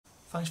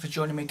Thanks for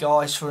joining me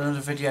guys for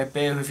another video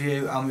beer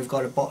review, and we've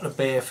got a bottle of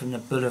beer from the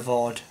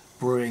Boulevard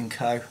Brewing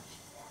Co.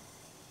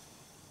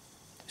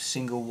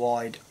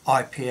 Single-Wide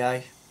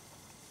I.P.A.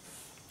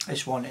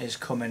 This one is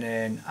coming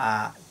in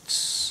at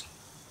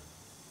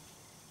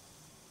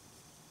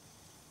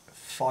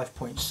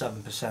 5.7%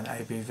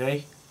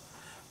 ABV.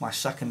 My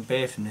second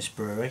beer from this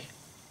brewery.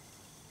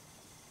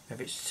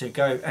 If it's to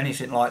go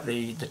anything like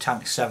the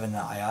Tank 7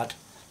 that I had,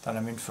 then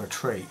I'm in for a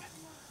treat.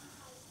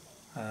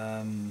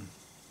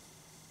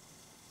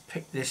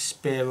 Picked this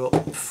beer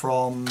up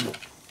from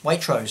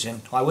Waitrose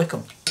in High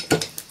Wycombe.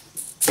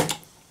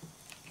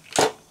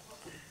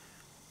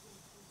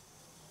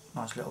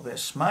 Nice little bit of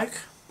smoke.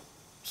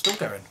 Still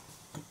going.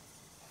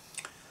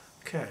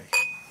 Okay.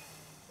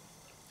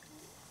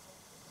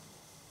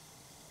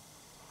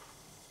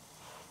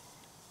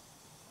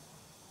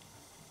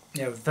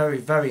 Yeah,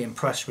 very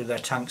impressed with their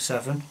Tank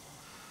 7.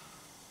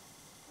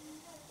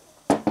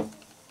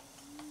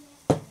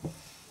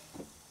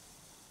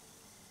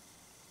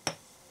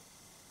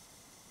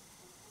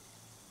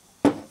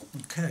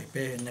 Okay,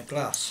 beer in the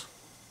glass.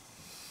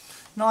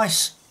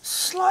 Nice,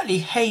 slightly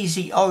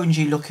hazy,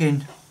 orangey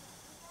looking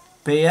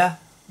beer.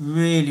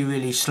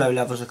 Really slow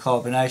levels of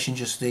carbonation,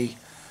 just the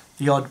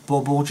odd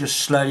bubble just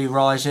slowly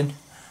rising.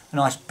 A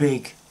nice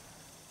big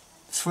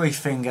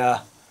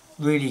 3-finger,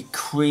 really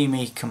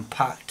creamy,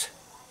 compact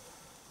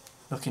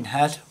looking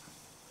head.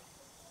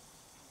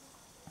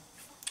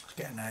 Let's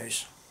get a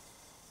nose.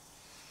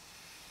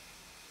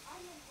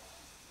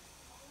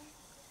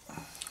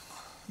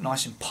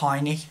 Nice and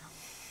piney.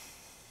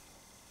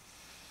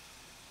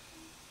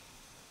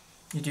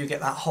 You do get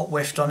that hot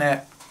whiff on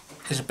it.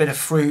 There's a bit of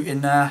fruit in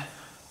there.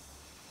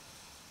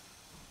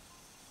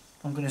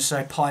 I'm going to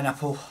say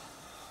pineapple.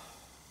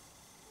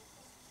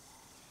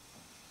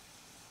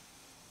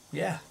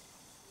 Yeah.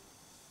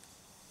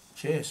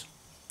 Cheers.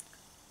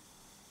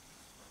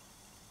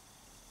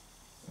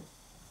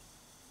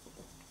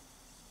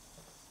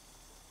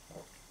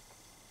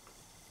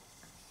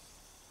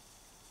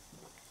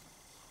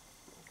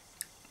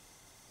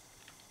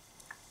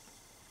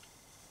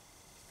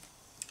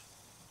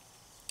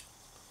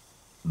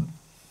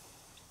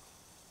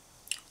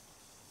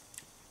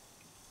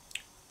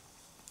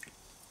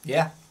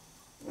 Yeah,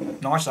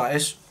 nice that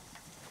is.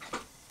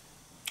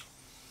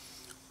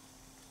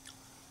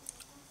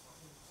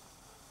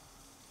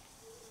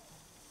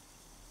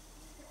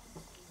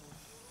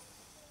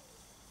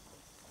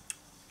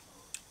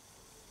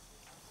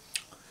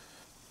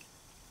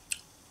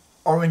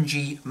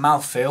 Orangey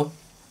mouthfeel,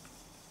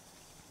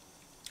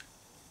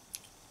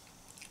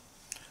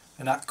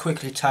 and that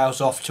quickly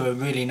tails off to a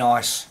really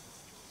nice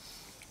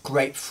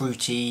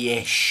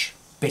grapefruity-ish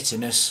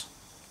bitterness.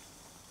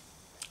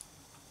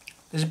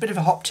 There's a bit of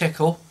a hop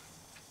tickle,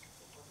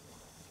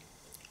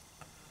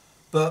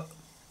 but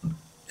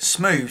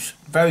smooth,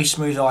 very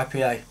smooth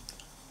IPA.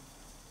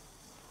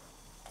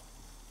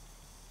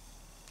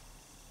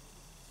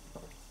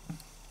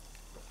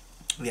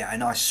 Yeah, a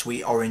nice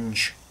sweet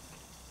orange,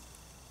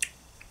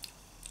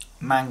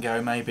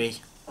 mango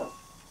maybe,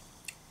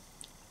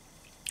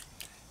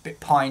 bit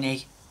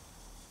piney,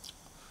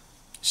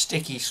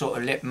 sticky sort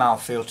of lip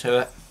mouthfeel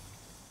to it.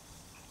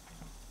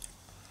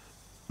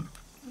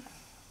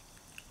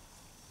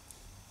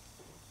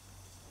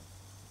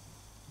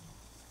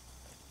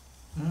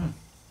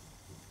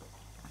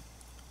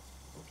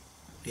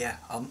 Yeah,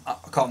 I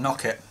can't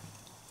knock it.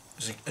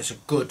 It's a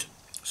good,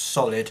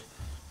 solid,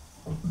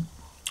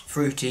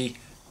 fruity,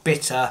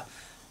 bitter,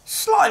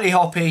 slightly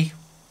hoppy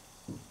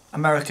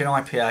American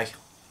IPA.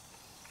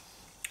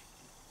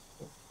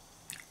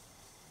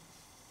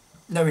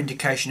 No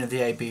indication of the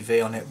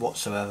ABV on it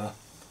whatsoever.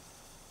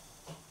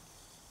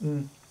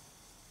 It's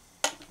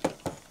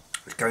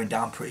going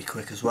down pretty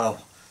quick as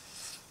well.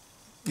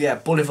 Yeah,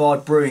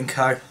 Boulevard Brewing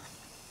Co.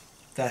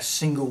 Their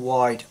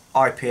Single-Wide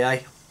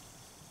I.P.A.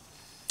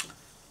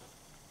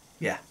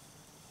 Yeah,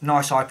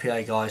 nice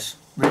IPA guys,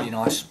 really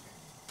nice.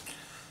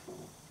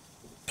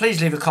 Please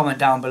leave a comment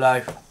down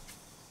below,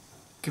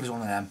 give us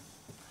one of them,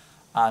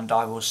 and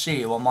I will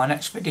see you on my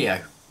next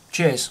video.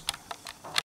 Cheers.